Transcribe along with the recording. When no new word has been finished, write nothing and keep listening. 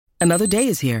Another day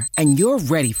is here, and you're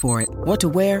ready for it. What to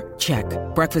wear? Check.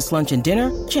 Breakfast, lunch, and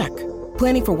dinner? Check.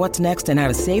 Planning for what's next and how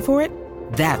to save for it?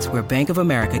 That's where Bank of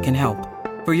America can help.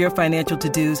 For your financial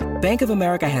to-dos, Bank of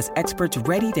America has experts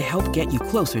ready to help get you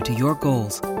closer to your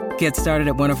goals. Get started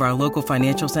at one of our local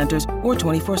financial centers or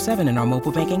 24/7 in our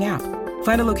mobile banking app.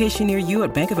 Find a location near you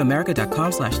at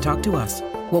bankofamerica.com/talktous.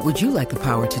 What would you like the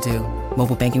power to do?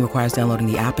 Mobile banking requires downloading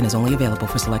the app and is only available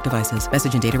for select devices.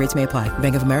 Message and data rates may apply.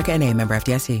 Bank of America N.A., member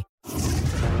FDIC.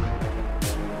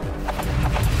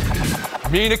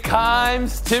 Mina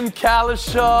Kimes, Tim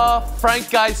Kalishaw,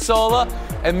 Frank Isola,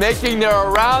 and making their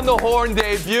Around the Horn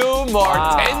debut,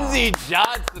 Martenzie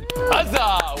Johnson.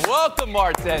 Huzzah! Welcome,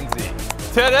 Martenzie.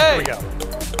 Today, Here we go.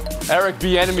 Eric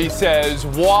Bieniemy says,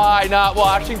 why not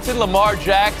Washington? Lamar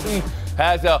Jackson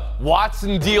has a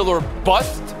Watson deal or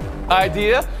bust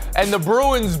idea, and the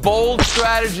Bruins' bold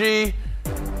strategy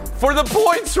for the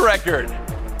points record.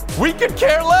 We could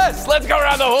care less. Let's go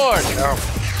around the horn.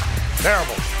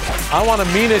 Terrible. I want a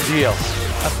Mina deal.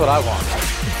 That's what I want.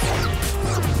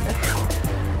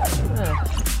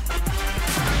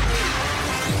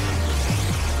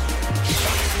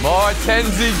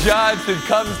 Martenzie Johnson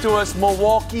comes to us,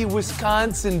 Milwaukee,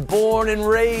 Wisconsin, born and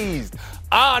raised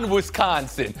on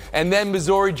Wisconsin, and then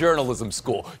Missouri Journalism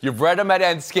School. You've read him at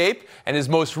Enscape, and his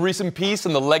most recent piece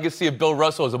on the legacy of Bill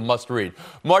Russell is a must-read.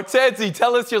 Martenzie,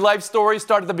 tell us your life story.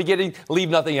 Start at the beginning, leave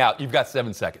nothing out. You've got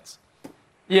 7 seconds.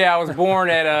 Yeah, I was born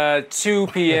at 2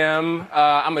 p.m.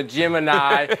 I'm a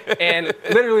Gemini, and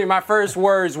literally my first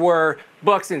words were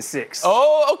Bucks and 6.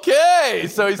 Oh, okay.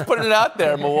 So he's putting it out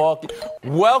there, Milwaukee.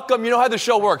 Welcome. You know how the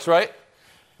show works, right?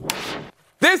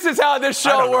 This is how this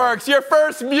show works. Your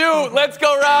first mute. Let's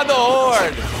go around the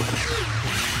horn.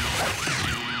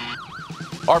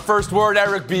 Our first word,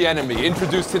 Eric Bieniemy,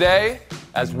 introduced today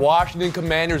as Washington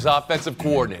Commanders offensive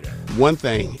coordinator. One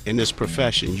thing in this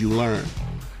profession you learn,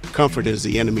 comfort is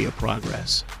the enemy of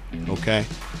progress, okay?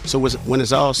 So when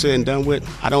it's all said and done with,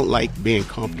 I don't like being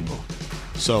comfortable.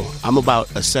 So I'm about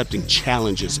accepting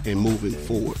challenges and moving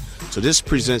forward. So this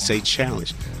presents a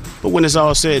challenge. But when it's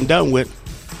all said and done with,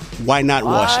 why not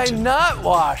Washington? Why not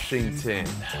Washington?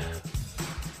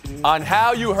 On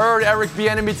how you heard Eric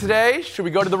Bieniemy today, should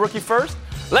we go to the rookie first?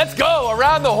 Let's go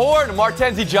around the horn,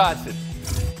 Martenzie Johnson.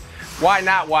 Why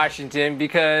not Washington?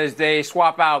 Because they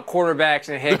swap out quarterbacks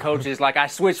and head coaches like I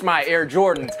switched my Air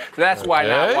Jordans. So that's why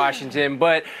not Washington.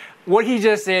 But what he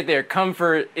just said there,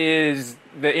 comfort is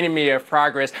the enemy of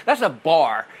progress. That's a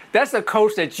bar. That's a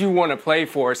coach that you want to play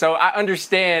for. So I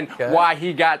understand why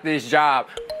he got this job.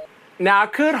 Now, I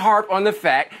could harp on the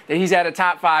fact that he's had a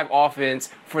top 5 offense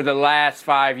for the last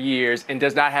 5 years and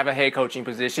does not have a head coaching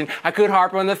position. I could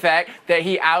harp on the fact that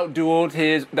he outdueled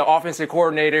the offensive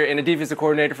coordinator and the defensive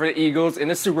coordinator for the Eagles in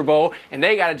the Super Bowl, and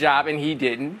they got a job and he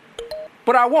didn't.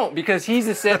 But I won't, because he's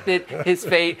accepted his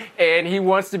fate and he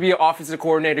wants to be an offensive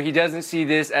coordinator. He doesn't see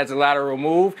this as a lateral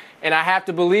move, and I have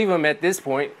to believe him at this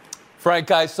point.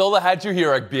 Frank Isola, how'd you hear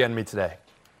Eric Bieniemy today?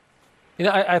 You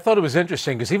know, I thought it was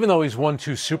interesting because even though he's won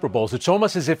 2 Super Bowls, it's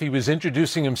almost as if he was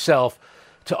introducing himself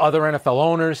to other NFL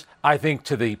owners, I think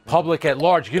to the public at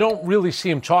large. You don't really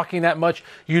see him talking that much.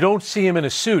 You don't see him in a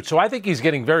suit. So I think he's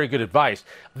getting very good advice.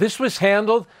 This was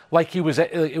handled like it was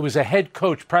a head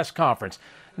coach press conference.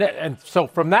 And so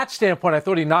from that standpoint, I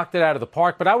thought he knocked it out of the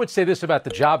park. But I would say this about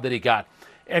the job that he got.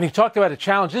 And he talked about a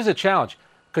challenge. This is a challenge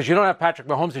because you don't have Patrick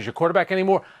Mahomes as your quarterback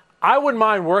anymore. I wouldn't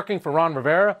mind working for Ron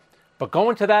Rivera. But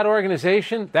going to that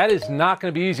organization, that is not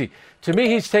going to be easy. To me,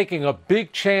 he's taking a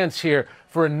big chance here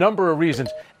for a number of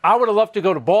reasons. I would have loved to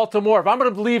go to Baltimore. If I'm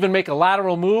going to leave and make a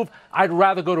lateral move, I'd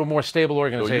rather go to a more stable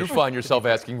organization. So you find yourself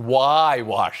asking why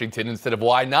Washington instead of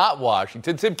why not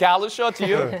Washington. Tim Kalishaw, to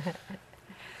you.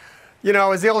 You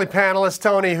know, as the only panelist,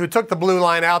 Tony, who took the blue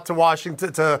line out to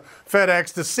Washington, to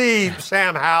FedEx, to see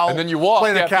Sam Howell and then you walk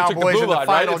play the Cowboys in the line,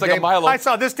 final right? It's game. Like a I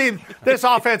saw this team, this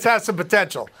offense has some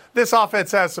potential. This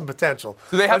offense has some potential.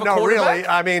 Do they have a quarterback? Really,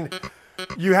 I mean,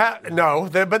 you have,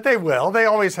 but they will. They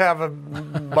always have a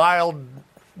mild,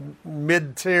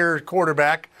 mid-tier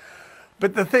quarterback.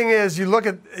 But the thing is, you look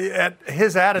at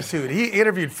his attitude. He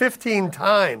interviewed 15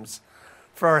 times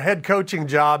for head coaching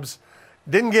jobs.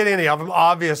 Didn't get any of them,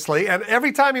 obviously. And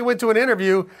every time he went to an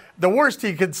interview, the worst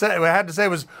he had to say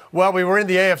was, well, we were in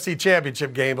the AFC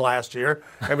Championship game last year,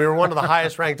 and we were one of the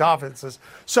highest-ranked offenses.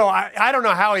 So I don't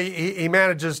know how he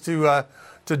manages to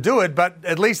do it, but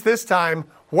at least this time,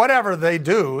 whatever they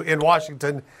do in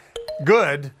Washington,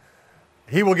 good,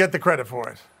 he will get the credit for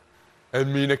it.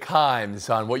 And Mina Kimes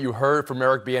on what you heard from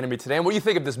Eric Bieniemy today, and what do you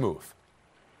think of this move?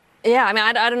 Yeah, I mean,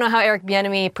 I don't know how Eric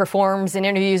Bieniemy performs in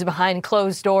interviews behind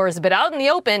closed doors, but out in the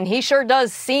open, he sure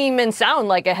does seem and sound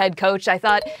like a head coach. I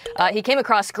thought he came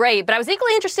across great, but I was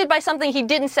equally interested by something he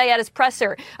didn't say at his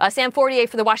presser. Sam Fortier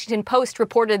for the Washington Post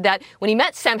reported that when he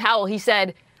met Sam Howell, he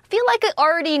said, "I feel like I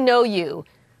already know you."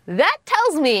 That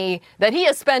tells me that he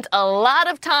has spent a lot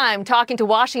of time talking to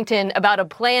Washington about a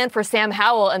plan for Sam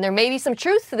Howell, and there may be some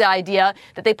truth to the idea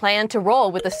that they plan to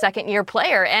roll with a second-year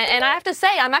player. And I have to say,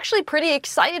 I'm actually pretty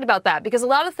excited about that because a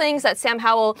lot of things that Sam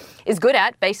Howell is good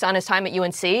at based on his time at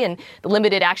UNC and the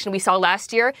limited action we saw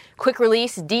last year, quick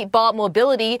release, deep ball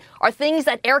mobility, are things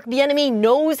that Eric Bieniemy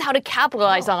knows how to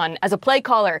capitalize on as a play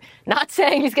caller. Not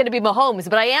saying he's going to be Mahomes,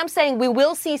 but I am saying we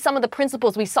will see some of the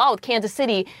principles we saw with Kansas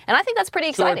City, and I think that's pretty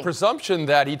exciting. So in presumption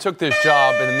that he took this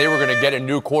job and they were going to get a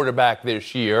new quarterback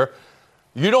this year,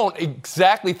 you don't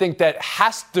exactly think that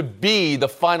has to be the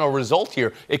final result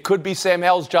here. It could be Sam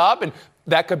Howell's job, and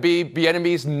that could be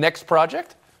Bieniemy's next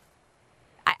project?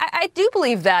 I do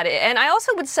believe that, and I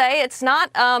also would say it's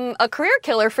not a career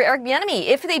killer for Eric Bieniemy.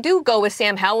 If they do go with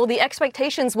Sam Howell, the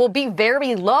expectations will be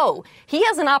very low. He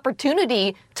has an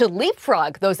opportunity to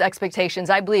leapfrog those expectations,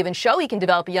 I believe, and show he can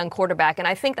develop a young quarterback, and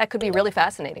I think that could be really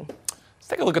fascinating. Let's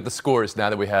take a look at the scores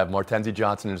now that we have Martenzie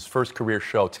Johnson in his first career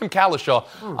show. Tim Cowlishaw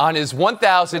on his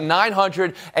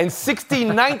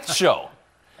 1,969th show.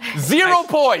 0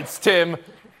 points, Tim.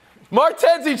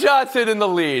 Martenzie Johnson in the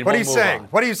lead. What are you saying?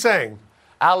 What are you saying?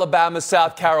 Alabama,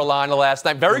 South Carolina last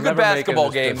night. Very good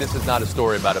basketball game. This is not a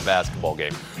story about a basketball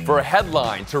game. For a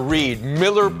headline to read,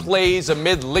 Miller plays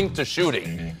amid link to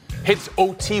shooting. Hits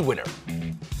OT winner.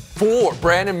 For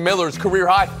Brandon Miller's career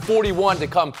high 41 to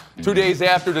come 2 days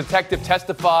after detective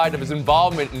testified of his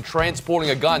involvement in transporting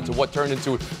a gun to what turned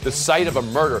into the site of a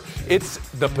murder. It's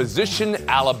the position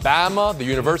Alabama, the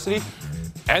university,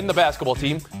 and the basketball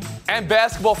team and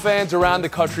basketball fans around the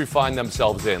country find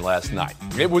themselves in last night.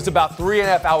 It was about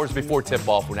 3.5 hours before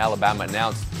tip-off when Alabama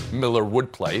announced Miller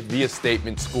would play. Via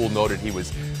statement, school noted he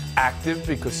was active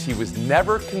because he was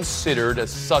never considered a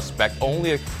suspect,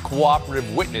 only a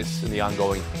cooperative witness in the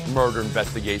ongoing murder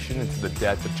investigation into the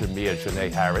death of Jamia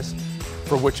Janae Harris,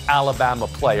 for which Alabama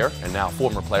player, and now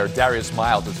former player, Darius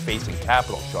Miles is facing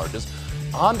capital charges.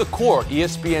 On the court,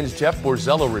 ESPN's Jeff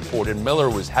Borzello reported Miller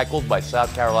was heckled by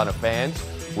South Carolina fans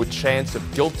with chants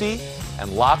of guilty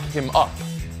and lock him up.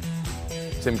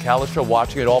 Tim Cowlishaw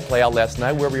watching it all play out last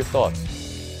night. Where were your thoughts?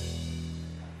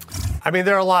 I mean,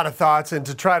 there are a lot of thoughts, and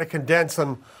to try to condense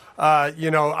them,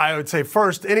 I would say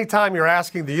first, anytime you're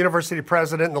asking the university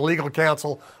president and the legal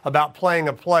counsel about playing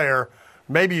a player,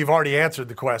 maybe you've already answered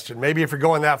the question. Maybe if you're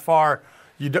going that far,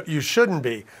 you shouldn't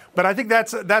be. But I think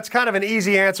that's kind of an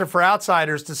easy answer for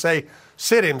outsiders to say,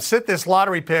 sit this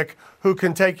lottery pick who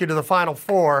can take you to the Final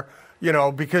Four,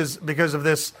 because of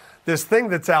this thing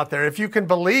that's out there. If you can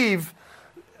believe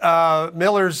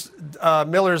Miller's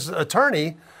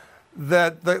attorney,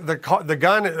 that the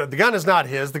gun is not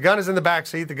his. The gun is in the back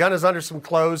seat. The gun is under some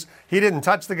clothes. He didn't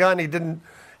touch the gun. He didn't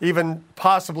even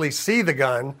possibly see the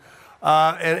gun,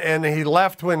 and he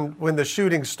left when the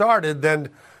shooting started. Then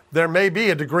there may be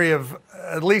a degree of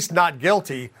at least not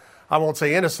guilty, I won't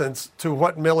say innocence, to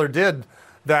what Miller did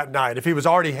that night. If he was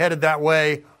already headed that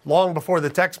way long before the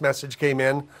text message came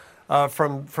in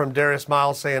from Darius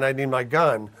Miles saying, "I need my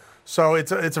gun." So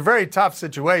it's a very tough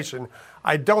situation.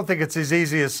 I don't think it's as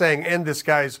easy as saying end this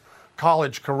guy's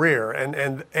college career.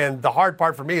 And the hard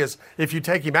part for me is if you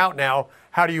take him out now,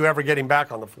 how do you ever get him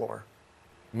back on the floor?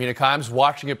 Mina Kimes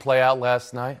watching it play out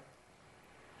last night.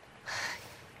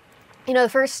 The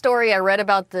first story I read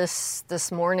about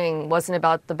this morning wasn't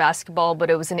about the basketball, but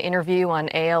it was an interview on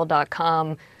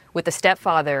AL.com with the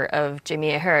stepfather of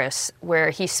Jamia Harris, where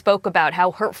he spoke about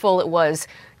how hurtful it was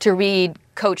to read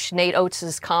Coach Nate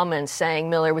Oates' comments saying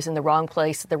Miller was in the wrong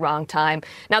place at the wrong time.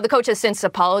 Now, the coach has since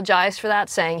apologized for that,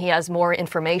 saying he has more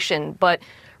information. But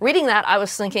reading that, I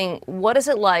was thinking, what is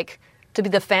it like to be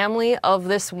the family of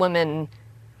this woman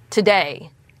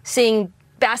today, seeing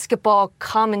basketball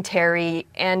commentary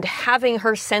and having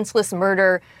her senseless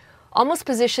murder almost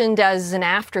positioned as an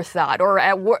afterthought or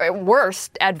at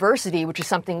worst adversity, which is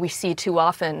something we see too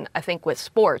often, I think, with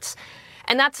sports.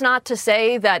 And that's not to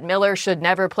say that Miller should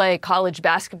never play college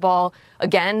basketball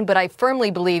again, but I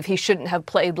firmly believe he shouldn't have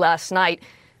played last night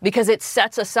because it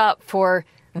sets us up for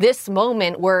this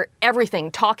moment where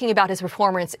everything, talking about his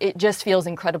performance, it just feels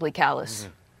incredibly callous.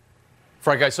 Mm-hmm.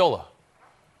 Frank Isola.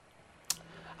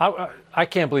 I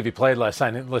can't believe he played last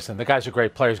night. Listen, the guy's a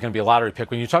great player. He's going to be a lottery pick.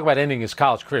 When you talk about ending his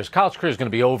college career is going to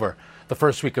be over the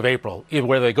first week of April, either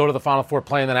whether they go to the Final Four,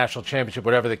 play in the national championship,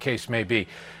 whatever the case may be.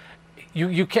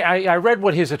 You can, I read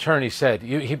what his attorney said.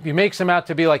 He makes him out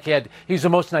to be like he's the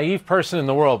most naive person in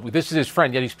the world. This is his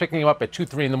friend, yet he's picking him up at 2,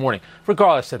 3 in the morning.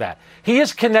 Regardless of that, he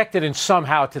is connected in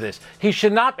somehow to this. He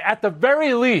should not, at the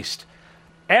very least,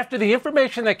 after the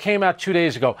information that came out 2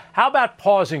 days ago, how about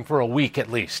pausing for a week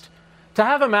at least? To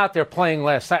have him out there playing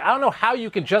last night, I don't know how you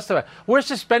can justify. We're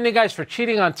suspending guys for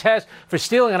cheating on tests, for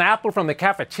stealing an apple from the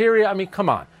cafeteria. I mean, come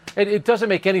on. It doesn't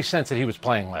make any sense that he was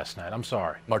playing last night. I'm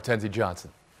sorry. Martenzie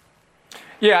Johnson.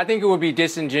 Yeah, I think it would be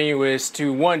disingenuous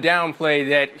to, one, downplay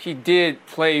that he did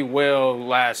play well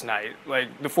last night.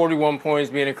 Like, the 41 points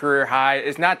being a career high,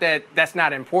 it's not that that's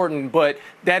not important, but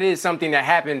that is something that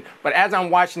happened. But as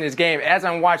I'm watching this game, as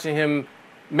I'm watching him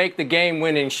make the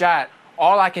game-winning shot,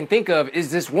 all I can think of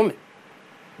is this woman.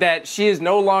 That she is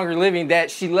no longer living,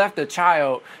 that she left a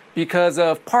child because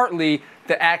of partly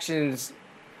the actions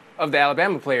of the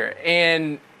Alabama player.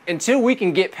 And until we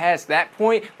can get past that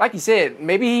point, like you said,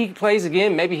 maybe he plays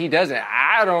again, maybe he doesn't.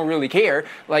 I don't really care.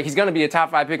 Like, he's going to be a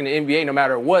top 5 pick in the NBA no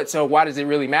matter what, so why does it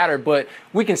really matter? But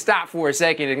we can stop for a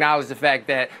second and acknowledge the fact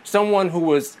that someone who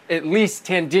was at least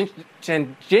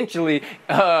tangentially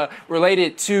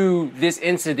related to this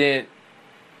incident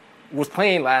was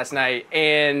playing last night,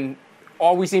 and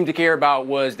all we seemed to care about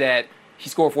was that he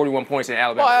scored 41 points in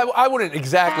Alabama. Well, I wouldn't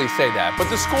exactly say that, but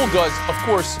the school does, of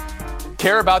course,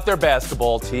 care about their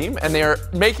basketball team, and they're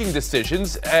making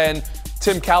decisions. And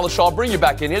Tim Kalishaw, I'll bring you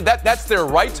back in here. That's their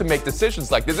right to make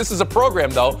decisions like this. This is a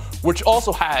program, though, which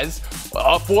also has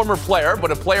a former player, but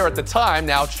a player at the time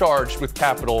now charged with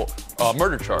capital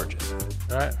murder charges.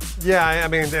 All right. Yeah, I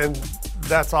mean, and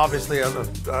that's obviously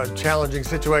a challenging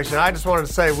situation. I just wanted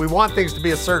to say we want things to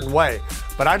be a certain way,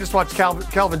 but I just watched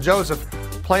Kelvin Joseph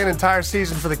play an entire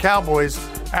season for the Cowboys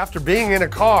after being in a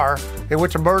car in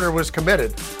which a murder was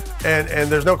committed. And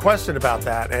there's no question about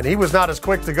that. And he was not as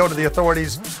quick to go to the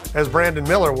authorities as Brandon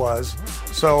Miller was.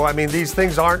 So, I mean, these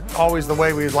things aren't always the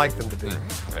way we'd like them to be.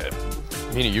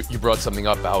 Mina, you brought something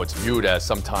up, how it's viewed as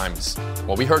sometimes,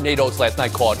 well, we heard Nate Oates last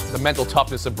night call it the mental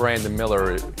toughness of Brandon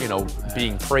Miller,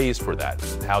 being praised for that.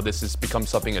 How this has become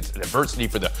something that's an adversity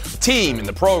for the team and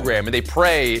the program, and they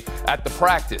pray at the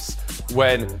practice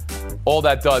when all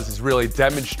that does is really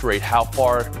demonstrate how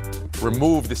far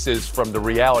removed this is from the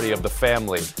reality of the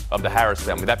family, of the Harris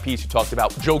family. That piece you talked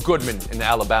about, Joe Goodman in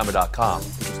Alabama.com,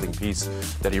 interesting piece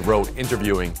that he wrote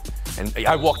interviewing. And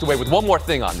I walked away with one more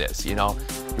thing on this, It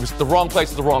was the wrong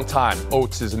place at the wrong time.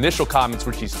 Oates' initial comments,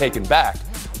 which he's taken back.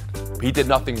 He did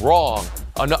nothing wrong.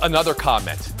 Another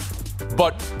comment.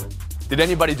 But did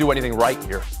anybody do anything right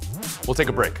here? We'll take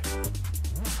a break.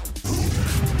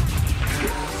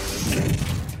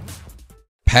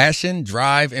 Passion,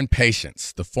 drive, and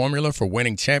patience. The formula for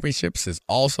winning championships is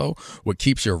also what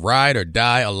keeps your ride or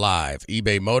die alive.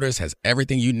 eBay Motors has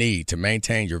everything you need to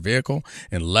maintain your vehicle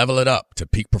and level it up to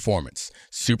peak performance.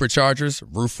 Superchargers,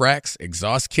 roof racks,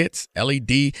 exhaust kits,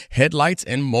 LED headlights,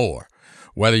 and more.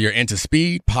 Whether you're into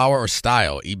speed, power, or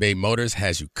style, eBay Motors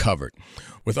has you covered.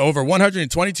 With over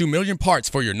 122 million parts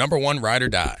for your number one ride or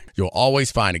die, you'll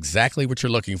always find exactly what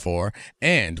you're looking for.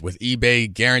 And with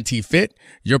eBay Guarantee Fit,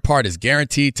 your part is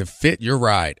guaranteed to fit your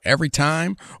ride every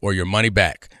time or your money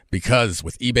back. Because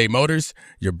with eBay Motors,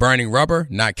 you're burning rubber,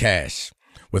 not cash.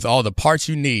 With all the parts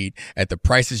you need at the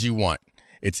prices you want,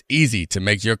 it's easy to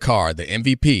make your car the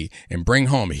MVP and bring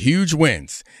home huge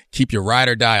wins. Keep your ride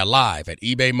or die alive at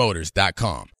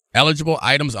ebaymotors.com. Eligible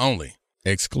items only.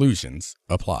 Exclusions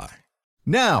apply.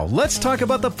 Now, let's talk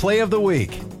about the play of the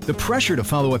week. The pressure to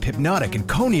follow up Hypnotic and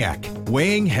Cognac,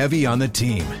 weighing heavy on the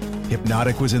team.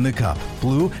 Hypnotic was in the cup,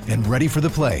 blue, and ready for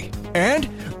the play. And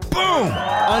boom!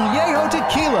 Añejo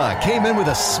Tequila came in with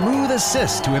a smooth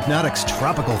assist to Hypnotic's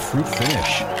tropical fruit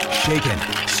finish. Shaken,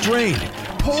 strained,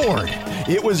 poured.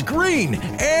 It was green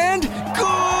and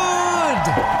good!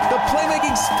 The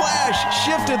playmaking splash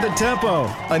shifted the tempo.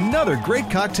 Another great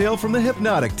cocktail from the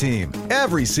Hypnotic team.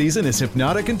 Every season is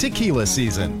Hypnotic and Tequila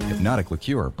season. Hypnotic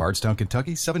Liqueur, Bardstown,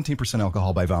 Kentucky, 17%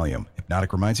 alcohol by volume.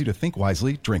 Hypnotic reminds you to think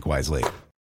wisely, drink wisely.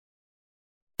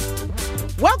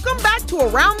 Welcome back to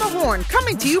Around the Horn,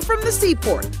 coming to you from the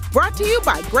Seaport. Brought to you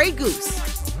by Grey Goose.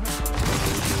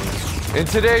 In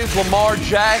today's Lamar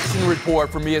Jackson report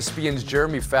from ESPN's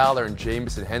Jeremy Fowler and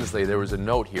Jamison Hensley, there was a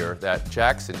note here that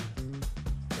Jackson,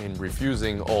 in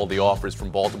refusing all the offers from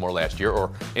Baltimore last year, or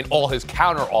in all his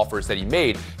counter offers that he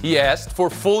made, he asked for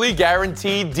fully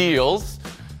guaranteed deals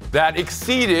that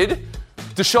exceeded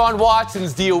Deshaun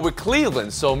Watson's deal with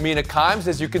Cleveland. So, Mina Kimes,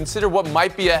 as you consider what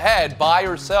might be ahead, buy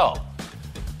or sell?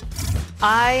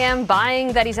 I am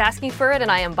buying that he's asking for it, and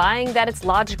I am buying that it's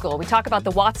logical. We talk about the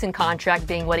Watson contract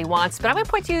being what he wants, but I'm going to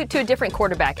point you to a different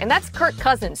quarterback, and that's Kirk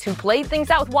Cousins, who played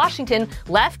things out with Washington,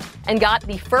 left, and got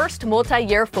the first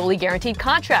multi-year fully guaranteed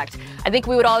contract. I think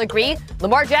we would all agree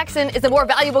Lamar Jackson is a more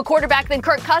valuable quarterback than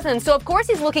Kirk Cousins, so of course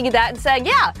he's looking at that and saying,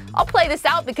 yeah, I'll play this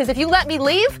out because if you let me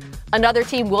leave, another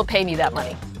team will pay me that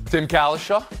money. Tim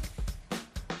Cowlishaw?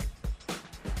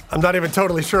 I'm not even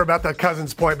totally sure about that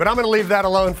Cousins point, but I'm going to leave that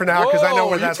alone for now because I know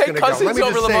where that's going to go. Let me take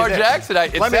Cousins over Lamar Jackson.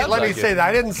 Let me say that.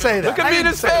 I didn't say that. Look at me in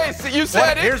his face. You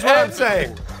said it. Here's what I'm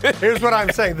saying. Here's what I'm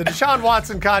saying. The Deshaun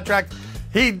Watson contract,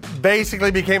 he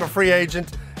basically became a free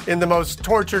agent in the most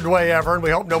tortured way ever, and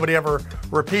we hope nobody ever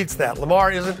repeats that. Lamar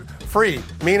isn't free.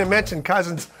 Mina mentioned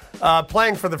Cousins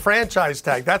playing for the franchise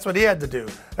tag. That's what he had to do.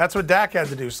 That's what Dak had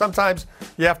to do. Sometimes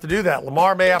you have to do that.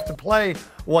 Lamar may have to play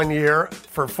 1 year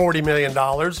for $40 million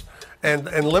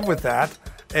and live with that.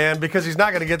 And because he's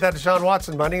not going to get that Deshaun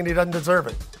Watson money and he doesn't deserve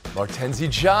it. Martenzie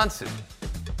Johnson.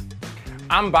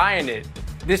 I'm buying it.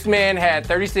 This man had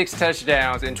 36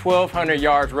 touchdowns and 1,200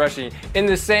 yards rushing in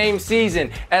the same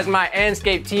season as my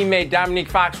Anscape teammate Dominique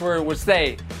Foxworth would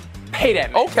say. Pay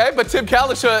that man. Okay, but Tim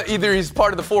Cowlishaw, either he's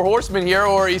part of the Four Horsemen here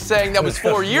or he's saying that was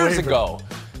 4 years ago.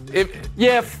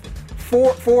 Yeah,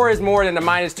 four is more than the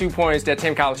 -2 points that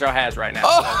Tim Cowlishaw has right now.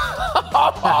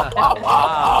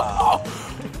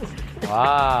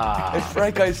 Wow. It's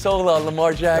Frank Isola on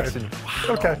Lamar Jackson.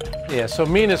 Okay. Yeah, so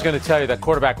Mina's going to tell you that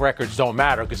quarterback records don't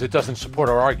matter because it doesn't support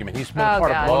our argument. He's been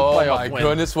part of one playoff win. Oh, my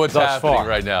goodness, what's thus happening far.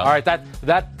 right now? All right,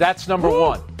 that's number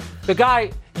one. The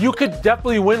guy, you could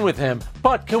definitely win with him,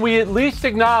 but can we at least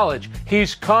acknowledge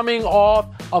he's coming off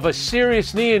of a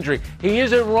serious knee injury? He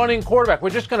is a running quarterback. We're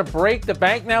just going to break the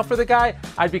bank now for the guy?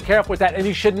 I'd be careful with that. And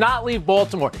he should not leave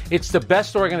Baltimore. It's the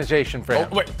best organization for him.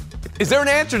 Wait. Is there an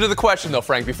answer to the question, though,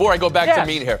 Frank, before I go back to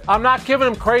Mina here? I'm not giving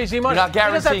him crazy money. You're not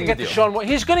guaranteeing the deal.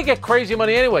 He's going to get crazy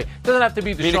money anyway. Doesn't have to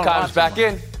be Deshaun Mina comes back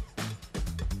in.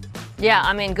 Yeah,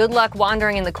 I mean, good luck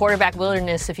wandering in the quarterback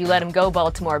wilderness if you let him go,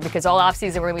 Baltimore, because all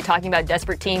offseason we're going to be talking about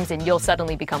desperate teams, and you'll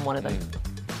suddenly become one of them.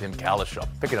 Tim Cowlishaw,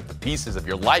 picking up the pieces of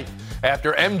your life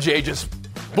after MJ just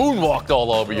moonwalked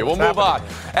all over you. We'll move on.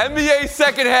 NBA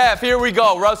second half. Here we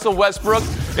go. Russell Westbrook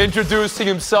introducing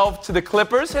himself to the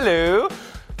Clippers. Hello.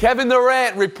 Kevin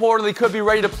Durant reportedly could be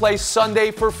ready to play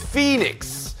Sunday for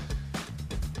Phoenix.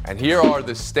 And here are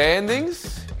the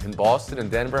standings. In Boston and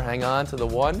Denver, hang on to the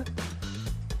one.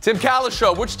 Tim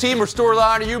Cowlishaw, which team or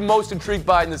storyline are you most intrigued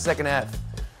by in the second half?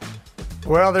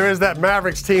 Well, there is that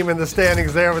Mavericks team in the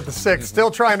standings there with the 6. Still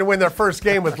trying to win their first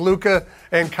game with Luka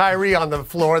and Kyrie on the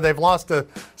floor. They've lost to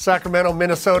Sacramento,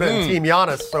 Minnesota, and Team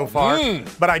Giannis so far.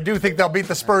 But I do think they'll beat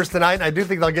the Spurs tonight, and I do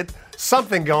think they'll get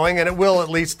something going, and it will, at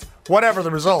least, whatever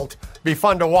the result, be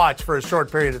fun to watch for a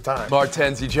short period of time.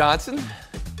 Martenzie Johnson.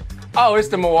 Oh, it's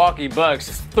the Milwaukee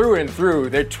Bucks through and through.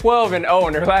 They're 12-0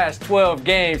 in their last 12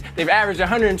 games. They've averaged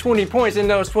 120 points in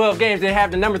those 12 games. They have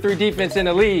the number 3 defense in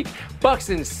the league. Bucks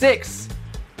in 6.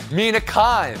 Mina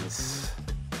Kimes.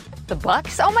 The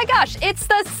Bucks? Oh my gosh, it's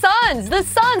the Suns,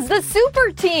 the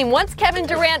super team. Once Kevin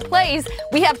Durant plays,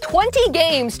 we have 20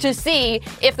 games to see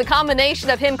if the combination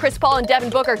of him, Chris Paul, and Devin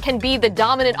Booker can be the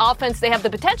dominant offense they have the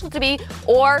potential to be,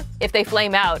 or if they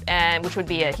flame out, and which would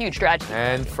be a huge tragedy.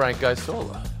 And Frank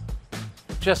Isola.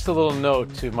 Just a little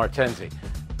note to Martenzie.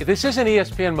 This isn't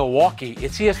ESPN Milwaukee,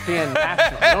 it's ESPN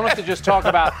National. You don't have to just talk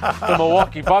about the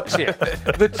Milwaukee Bucks here.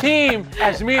 The team,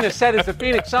 as Mina said, is the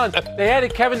Phoenix Suns. They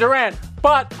added Kevin Durant,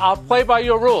 but I'll play by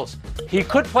your rules. He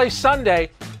could play Sunday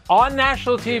on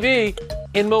national TV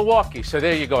in Milwaukee. So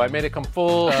there you go. I made it come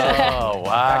full. Oh, wow.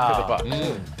 Back to the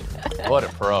Bucks. What a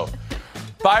pro.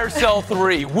 Buy or sell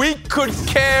 3. We could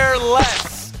care less.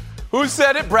 Who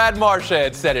said it? Brad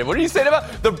Marchand said it. What did he say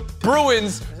about the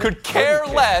Bruins could care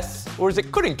less, or is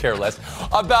it couldn't care less,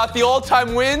 about the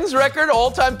all-time wins record,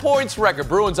 all-time points record?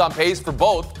 Bruins on pace for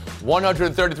both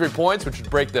 133 points, which would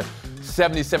break the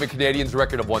 77 Canadiens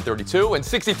record of 132, and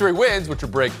 63 wins, which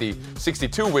would break the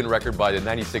 62 win record by the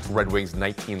 96 Red Wings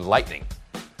 19 Lightning.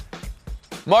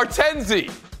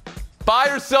 Martenzie, buy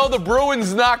or sell the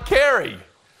Bruins not caring?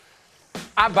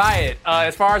 I buy it.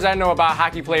 As far as I know about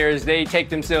hockey players, they take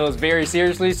themselves very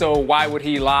seriously, so why would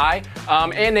he lie?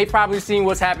 And they've probably seen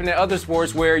what's happened in other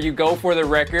sports where you go for the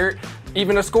record,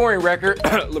 even a scoring record,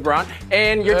 LeBron,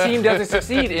 and your team doesn't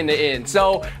succeed in the end.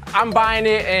 So I'm buying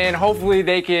it, and hopefully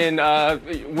they can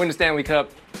win the Stanley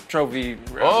Cup trophy.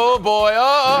 Oh, boy.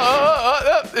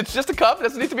 It's just a cup. It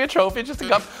doesn't need to be a trophy. It's just a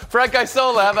cup. Frank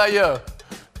Isola, how about you?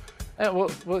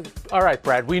 Well, all right,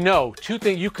 Brad, we know two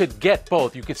things. You could get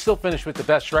both. You could still finish with the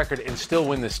best record and still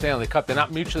win the Stanley Cup. They're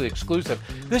not mutually exclusive.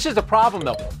 This is the problem,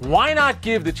 though. Why not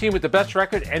give the team with the best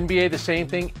record, NBA the same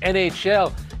thing,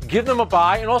 NHL, give them a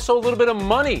bye and also a little bit of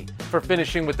money for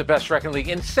finishing with the best record in the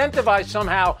league. Incentivize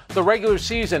somehow the regular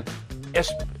season,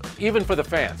 even for the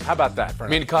fans. How about that, Frank?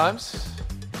 Mina Kimes?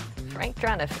 Frank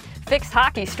trying to fix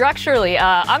hockey structurally.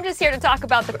 I'm just here to talk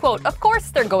about the quote. Of course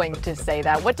they're going to say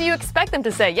that. What do you expect them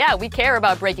to say? Yeah, we care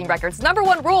about breaking records. Number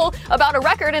one rule about a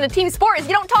record in a team sport is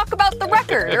you don't talk about the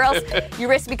record, or else you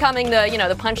risk becoming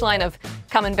the punchline of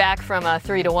coming back from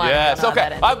 3-1. Yes,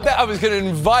 okay. I was going to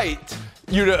invite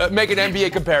you to make an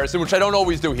NBA comparison, which I don't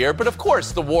always do here, but of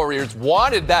course the Warriors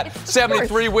wanted that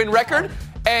 73-win record.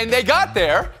 And they got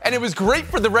there, and it was great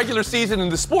for the regular season in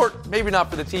the sport, maybe not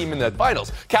for the team in the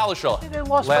finals. Kalishaw, they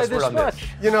lost by this much.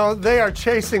 You know, they are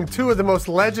chasing two of the most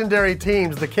legendary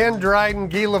teams, the Ken Dryden,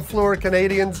 Guy Lafleur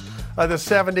Canadians of the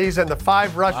 70s and the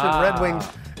 5 Russian Red Wings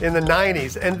in the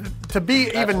 90s. And to be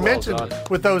even mentioned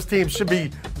with those teams should be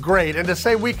great. And to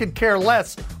say we could care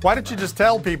less, why don't you just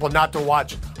tell people not to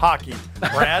watch hockey,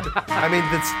 Brad? I mean,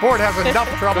 the sport has enough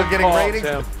trouble getting ratings.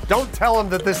 Tim. Don't tell them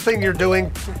that this thing you're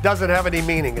doing doesn't have any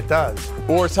meaning. It does.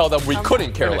 Or tell them we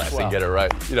couldn't care less and get it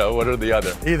right. You know, one or the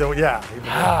other. Either,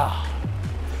 yeah.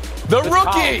 The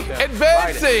rookie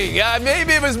advancing.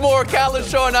 Maybe it was more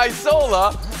Kalishaw and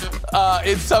Isola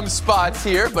in some spots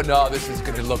here, but no, this is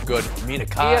going to look good. Mina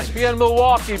Kimes. ESPN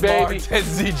Milwaukee, baby.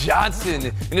 Martenzie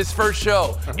Johnson in his first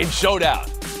show in Showdown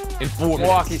in 4 minutes.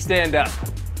 Milwaukee, stand up.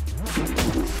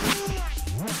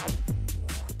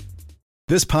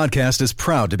 This podcast is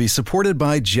proud to be supported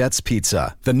by Jets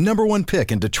Pizza, the #1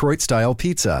 pick in Detroit-style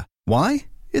pizza. Why?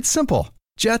 It's simple.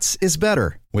 Jets is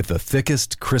better. With the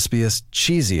thickest, crispiest,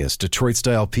 cheesiest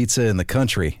Detroit-style pizza in the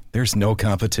country, there's no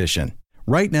competition.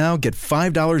 Right now, get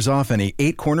 $5 off any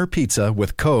 8-corner pizza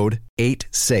with code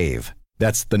 8SAVE.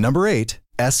 That's the number 8,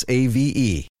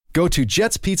 S-A-V-E. Go to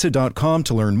jetspizza.com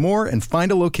to learn more and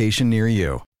find a location near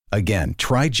you. Again,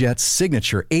 try Jet's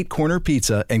signature 8-corner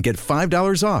pizza and get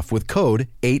 $5 off with code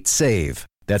 8SAVE.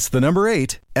 That's the number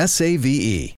 8,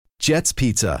 S-A-V-E. Jet's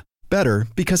Pizza. Better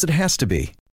because it has to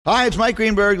be. Hi, it's Mike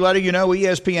Greenberg letting you know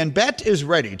ESPN Bet is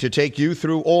ready to take you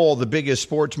through all the biggest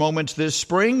sports moments this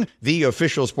spring. The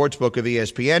official sportsbook of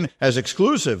ESPN has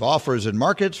exclusive offers and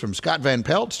markets from Scott Van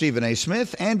Pelt, Stephen A.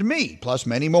 Smith, and me, plus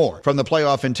many more. From the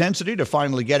playoff intensity to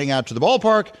finally getting out to the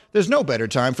ballpark, there's no better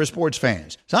time for sports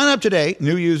fans. Sign up today.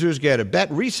 New users get a bet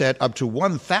reset up to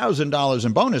 $1,000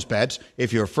 in bonus bets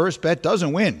if your first bet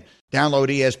doesn't win. Download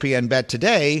ESPN Bet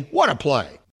today. What a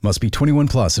play. Must be 21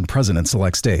 plus and present in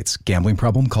select states. Gambling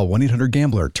problem? Call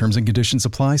 1-800-GAMBLER. Terms and conditions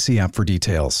apply. See app for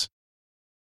details.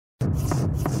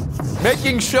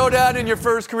 Making Showdown in your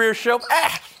first career show?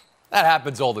 That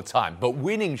happens all the time. But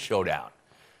winning Showdown.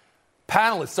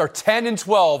 Panelists are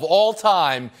 10-12 all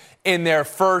time in their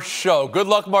first show. Good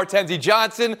luck, Martenzie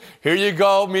Johnson. Here you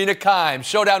go, Mina Kimes.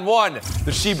 Showdown 1,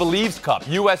 the She Believes Cup.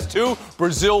 US 2,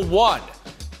 Brazil 1.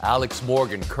 Alex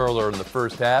Morgan, curler in the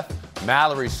first half.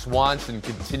 Mallory Swanson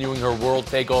continuing her world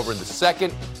takeover in the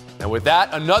second. And with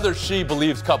that, another She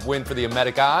Believes Cup win for the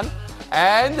American.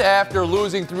 And after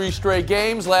losing 3 straight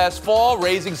games last fall,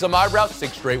 raising some eyebrows,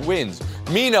 6 straight wins.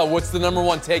 Mina, what's the number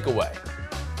 1 takeaway?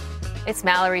 It's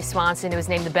Mallory Swanson, who was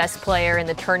named the best player in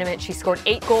the tournament. She scored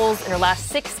 8 goals in her last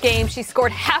 6 games. She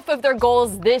scored half of their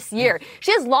goals this year.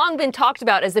 She has long been talked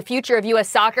about as the future of U.S.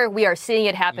 soccer. We are seeing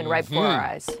it happen right before our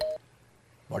eyes.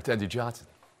 Martenzie Johnson.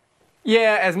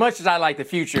 Yeah, as much as I like the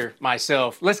future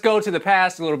myself, let's go to the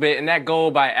past a little bit. And that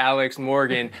goal by Alex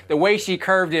Morgan, the way she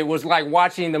curved it was like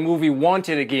watching the movie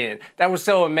Wanted again. That was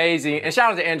so amazing. And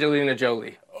shout out to Angelina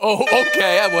Jolie. Oh,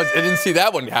 okay. I didn't see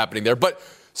that one happening there. But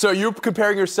so you're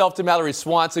comparing yourself to Mallory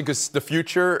Swanson because the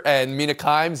future and Mina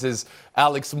Kimes is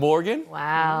Alex Morgan?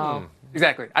 Wow.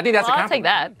 Exactly. I think that's a compliment.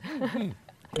 I'll take that.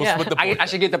 Yeah. I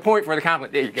should get the point for the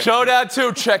compliment. There you go. Showdown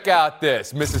 2, check out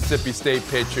this. Mississippi State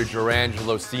pitcher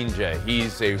Jerangelo Sinjay.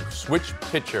 He's a switch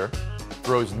pitcher,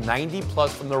 throws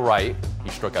 90-plus from the right. He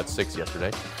struck out 6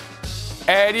 yesterday.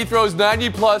 And he throws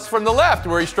 90-plus from the left,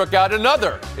 where he struck out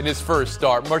another in his first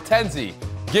start. Martenzie,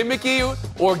 gimmicky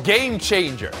or game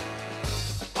changer?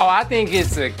 Oh, I think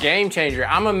it's a game changer.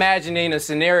 I'm imagining a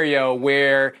scenario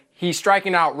where he's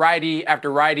striking out righty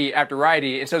after righty after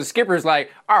righty. And so the skipper's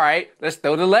like, all right, let's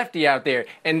throw the lefty out there.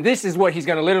 And this is what he's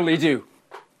going to literally do.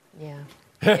 Yeah.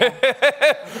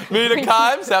 Mina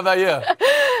Kimes, how about you?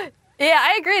 Yeah,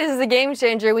 I agree. This is a game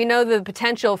changer. We know the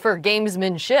potential for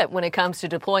gamesmanship when it comes to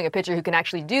deploying a pitcher who can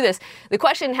actually do this. The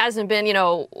question hasn't been,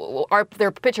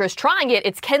 their pitcher is trying it.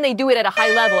 It's can they do it at a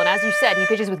high level? And as you said, he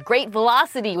pitches with great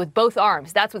velocity with both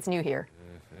arms. That's what's new here.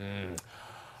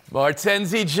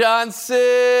 Martenzie Johnson.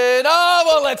 Oh,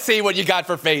 well, let's see what you got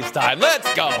for FaceTime.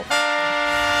 Let's go.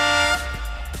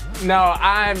 No,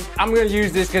 I'm going to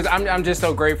use this because I'm just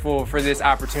so grateful for this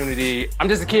opportunity. I'm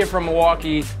just a kid from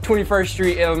Milwaukee, 21st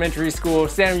Street Elementary School,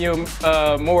 Samuel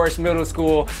Morris Middle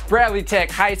School, Bradley Tech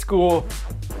High School,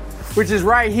 which is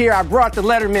right here. I brought the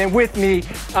Letterman with me.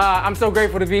 I'm so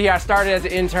grateful to be here. I started as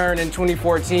an intern in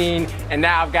 2014, and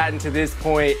now I've gotten to this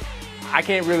point. I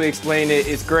can't really explain it.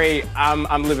 It's great.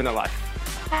 I'm living a life.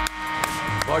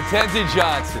 Martenzie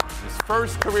Johnson, his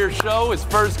first career show, his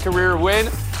first career win.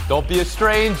 Don't be a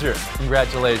stranger.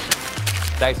 Congratulations.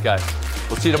 Thanks, guys.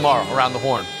 We'll see you tomorrow around the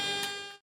horn.